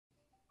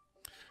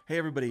Hey,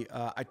 everybody.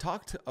 I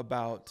talked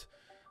about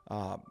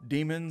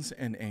demons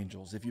and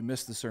angels. If you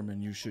missed the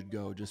sermon, you should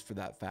go just for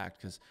that fact,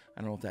 because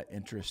I don't know if that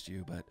interests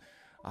you. But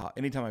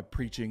anytime I'm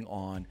preaching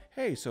on,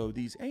 hey, so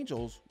these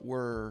angels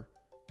were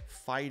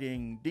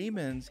fighting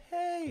demons,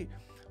 hey,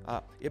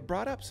 it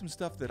brought up some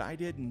stuff that I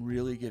didn't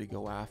really get to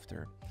go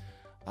after.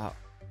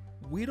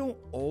 We don't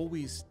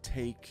always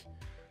take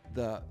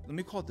let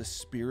me call it the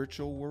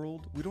spiritual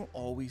world, we don't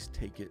always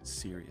take it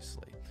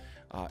seriously.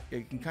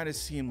 It can kind of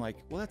seem like,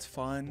 well, that's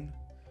fun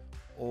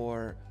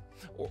or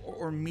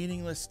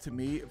meaningless to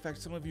me. In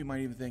fact, some of you might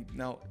even think,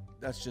 no,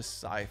 that's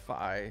just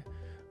sci-fi.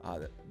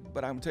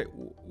 But I'm telling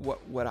you,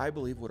 what I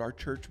believe, what our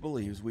church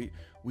believes, we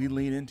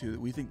lean into,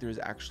 we think there's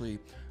actually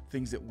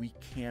things that we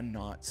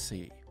cannot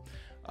see.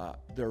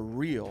 They're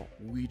real,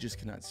 we just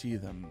cannot see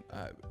them,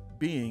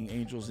 being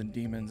angels and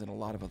demons and a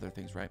lot of other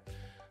things, right?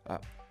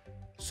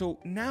 So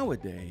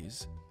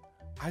nowadays,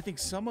 I think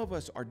some of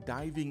us are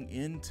diving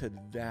into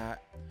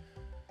that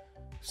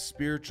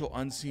spiritual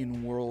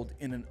unseen world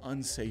in an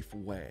unsafe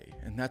way.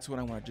 And that's what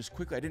I want to just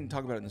quickly, I didn't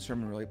talk about it in the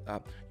sermon really.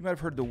 You might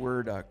have heard the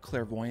word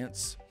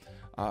clairvoyance.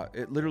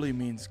 It literally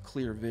means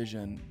clear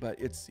vision, but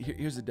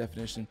here's the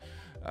definition.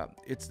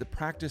 It's the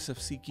practice of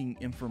seeking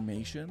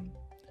information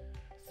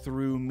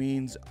through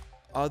means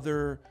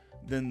other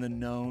than the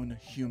known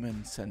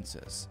human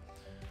senses.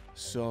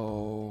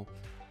 So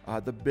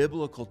the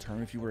biblical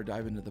term, if you were to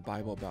dive into the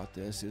Bible about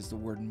this, is the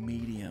word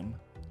medium.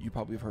 You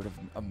probably have heard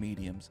of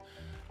mediums.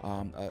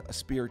 A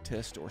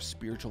spiritist or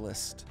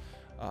spiritualist,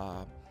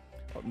 or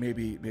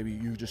maybe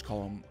you just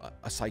call them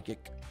a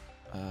psychic,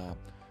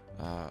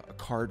 a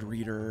card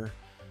reader.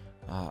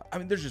 I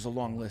mean, there's just a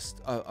long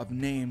list of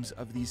names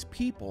of these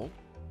people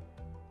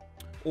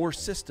or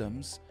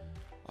systems.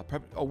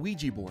 A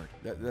Ouija board.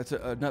 That's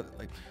another.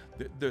 Like,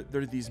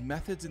 there are these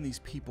methods and these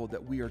people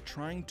that we are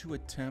trying to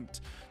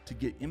attempt to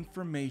get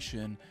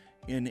information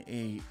in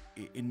a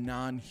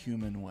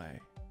non-human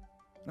way.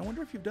 And I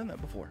wonder if you've done that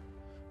before.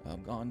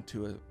 Gone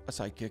to a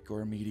psychic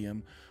or a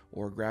medium,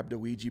 or grabbed a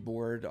Ouija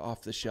board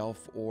off the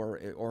shelf,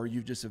 or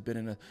you just have been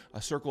in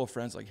a circle of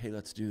friends like, hey,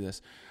 let's do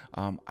this.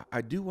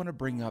 I do want to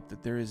bring up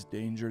that there is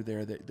danger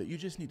there that you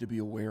just need to be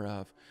aware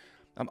of.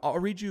 I'll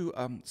read you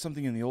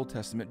something in the Old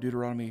Testament,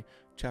 Deuteronomy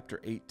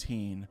chapter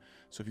 18.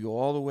 So if you go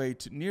all the way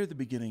to near the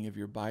beginning of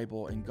your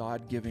Bible, and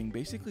God giving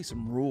basically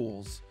some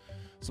rules,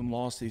 some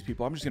laws to these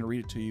people. I'm just going to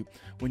read it to you.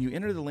 When you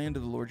enter the land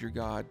of the Lord your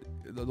God,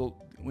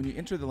 when you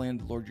enter the land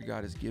the Lord your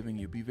God is giving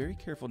you, be very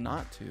careful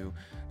not to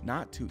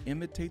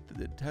imitate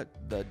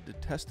the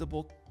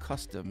detestable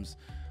customs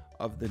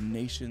of the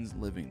nations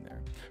living there.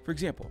 For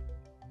example,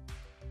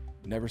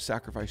 never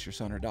sacrifice your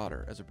son or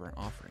daughter as a burnt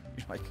offering.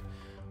 You're like,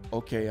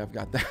 okay, I've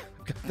got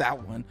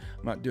that one.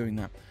 I'm not doing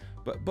that.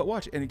 But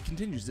watch, and it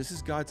continues. This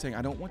is God saying,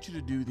 I don't want you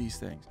to do these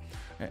things.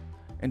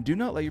 And do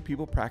not let your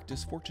people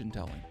practice fortune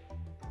telling,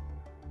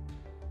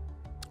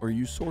 or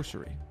use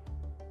sorcery,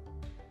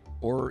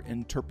 or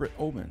interpret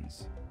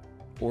omens,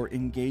 or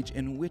engage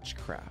in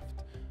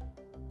witchcraft,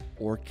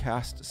 or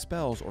cast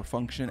spells, or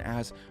function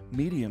as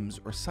mediums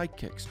or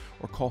psychics,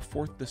 or call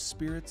forth the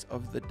spirits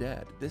of the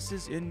dead. This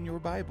is in your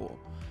Bible.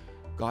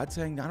 God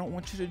saying, I don't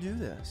want you to do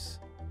this.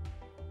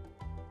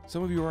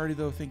 Some of you are already,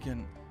 though,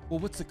 thinking, well,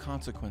 what's the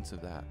consequence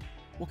of that?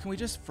 Well, can we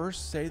just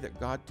first say that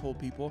God told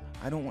people,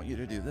 I don't want you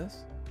to do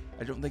this?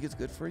 I don't think it's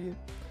good for you.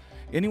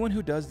 Anyone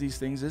who does these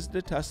things is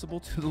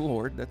detestable to the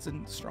Lord. That's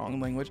in strong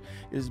language.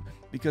 Is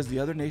because the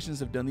other nations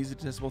have done these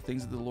detestable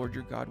things, that the Lord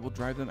your God will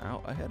drive them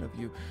out ahead of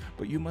you.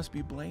 But you must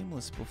be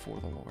blameless before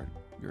the Lord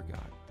your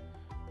God.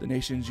 The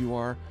nations you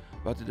are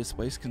about to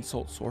displace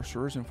consult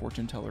sorcerers and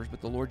fortune tellers,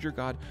 but the Lord your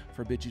God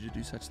forbids you to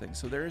do such things.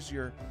 So there's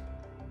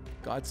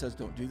God says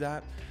don't do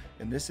that.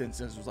 In this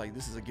instance, it was like,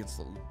 this is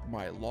against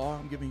my law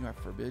I'm giving you, I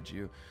forbid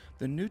you.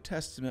 The New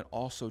Testament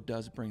also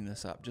does bring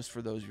this up, just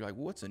for those of you like,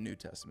 well, what's the New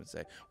Testament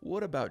say?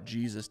 What about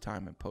Jesus'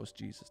 time and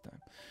post-Jesus time?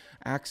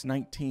 Acts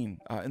 19,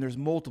 and there's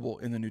multiple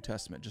in the New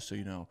Testament, just so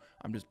you know.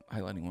 I'm just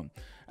highlighting one.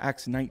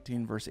 Acts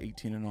 19, verse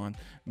 18 and on.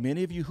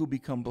 Many of you who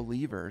become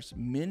believers,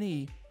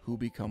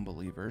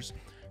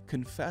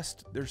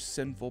 confessed their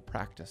sinful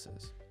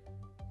practices.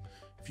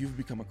 If you've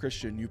become a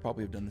Christian, you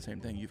probably have done the same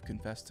thing. You've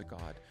confessed to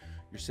God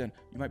your sin.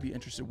 You might be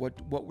interested,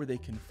 what were they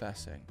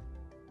confessing?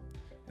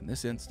 In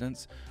this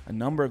instance, a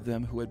number of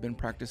them who had been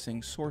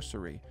practicing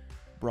sorcery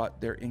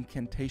brought their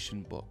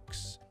incantation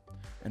books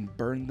and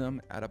burned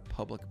them at a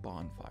public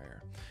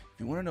bonfire. If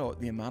you want to know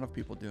the amount of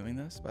people doing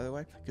this, by the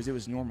way, because it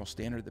was normal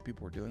standard that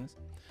people were doing this,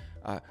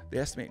 they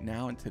estimate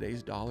now in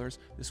today's dollars,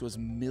 this was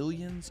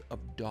millions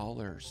of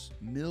dollars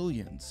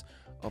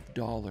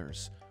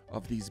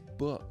of these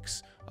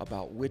books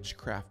about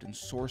witchcraft and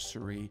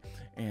sorcery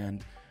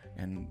and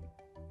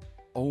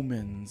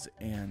omens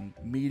and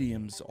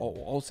mediums,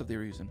 all stuff they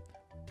were using.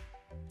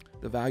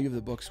 The value of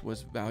the books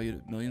was valued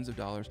at millions of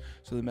dollars,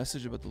 so the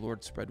message about the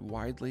Lord spread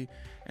widely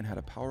and had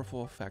a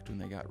powerful effect when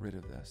they got rid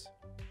of this.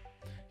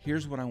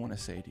 Here's what I want to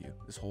say to you.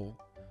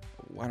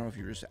 I don't know if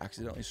you're just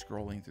accidentally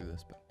scrolling through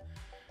this, but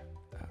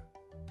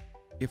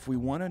if we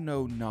want to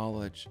know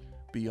knowledge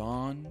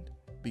beyond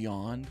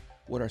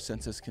what our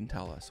senses can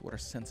tell us, what our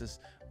senses,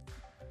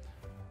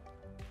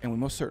 and we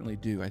most certainly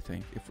do, I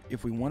think.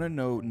 If we want to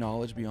know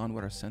knowledge beyond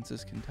what our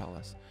senses can tell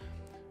us,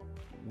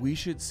 we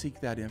should seek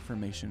that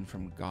information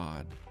from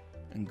God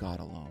and God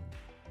alone.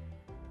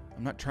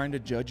 I'm not trying to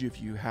judge you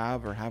if you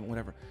have or haven't,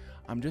 whatever.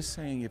 I'm just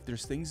saying if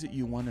there's things that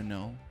you want to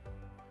know,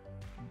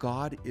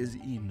 God is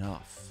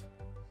enough.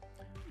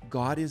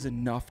 God is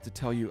enough to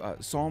tell you.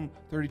 Psalm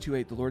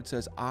 32:8, the Lord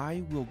says,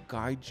 I will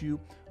guide you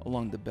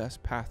along the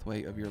best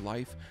pathway of your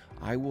life.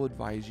 I will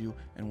advise you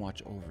and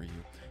watch over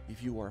you.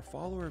 If you are a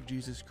follower of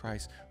Jesus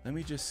Christ, let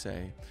me just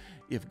say,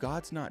 if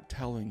God's not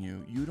telling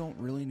you, you don't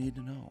really need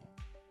to know.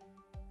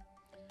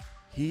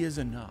 He is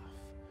enough.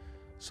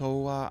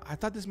 So I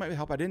thought this might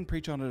help. I didn't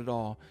preach on it at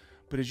all.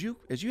 But as you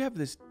have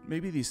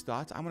these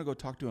thoughts, I'm going to go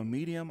talk to a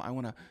medium. I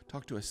want to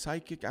talk to a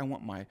psychic. I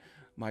want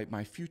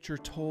my future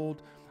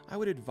told. I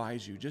would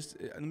advise you,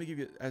 let me give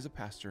you, as a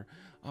pastor,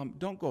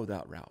 don't go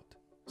that route.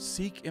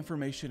 Seek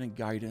information and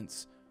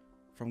guidance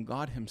from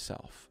God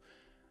himself.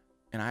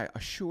 And I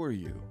assure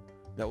you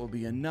that will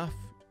be enough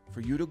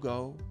for you to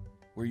go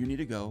where you need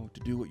to go, to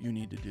do what you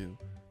need to do,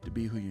 to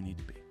be who you need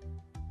to be.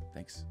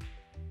 Thanks.